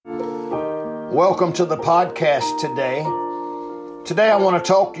Welcome to the podcast today. Today I want to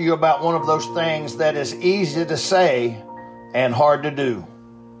talk to you about one of those things that is easy to say and hard to do.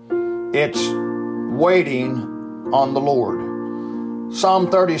 It's waiting on the Lord.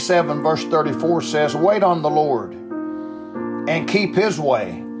 Psalm 37 verse 34 says, "Wait on the Lord and keep his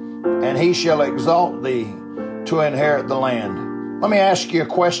way, and he shall exalt thee to inherit the land." Let me ask you a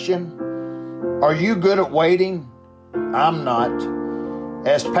question. Are you good at waiting? I'm not.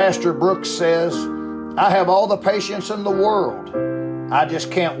 As Pastor Brooks says, I have all the patience in the world. I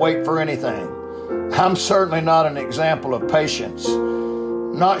just can't wait for anything. I'm certainly not an example of patience.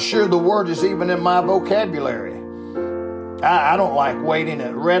 Not sure the word is even in my vocabulary. I don't like waiting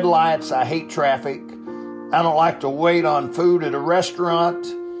at red lights. I hate traffic. I don't like to wait on food at a restaurant.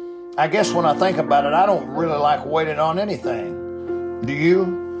 I guess when I think about it, I don't really like waiting on anything. Do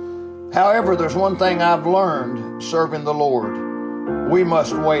you? However, there's one thing I've learned serving the Lord. We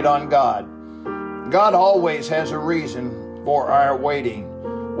must wait on God. God always has a reason for our waiting.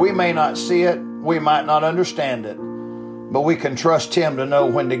 We may not see it, we might not understand it, but we can trust Him to know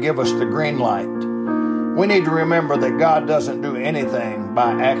when to give us the green light. We need to remember that God doesn't do anything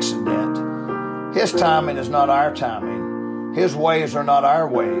by accident. His timing is not our timing. His ways are not our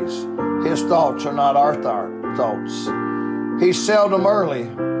ways. His thoughts are not our thoughts. He's seldom early,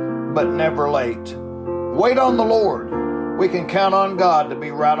 but never late. Wait on the Lord. We can count on God to be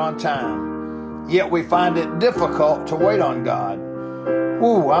right on time. Yet we find it difficult to wait on God.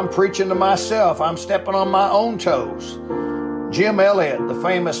 I'm preaching to myself. I'm stepping on my own toes. Jim Elliot, the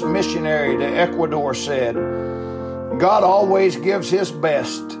famous missionary to Ecuador, said, "God always gives His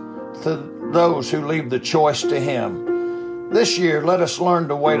best to those who leave the choice to Him." This year, let us learn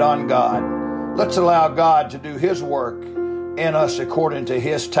to wait on God. Let's allow God to do His work in us according to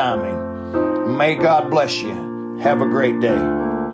His timing. May God bless you. Have a great day.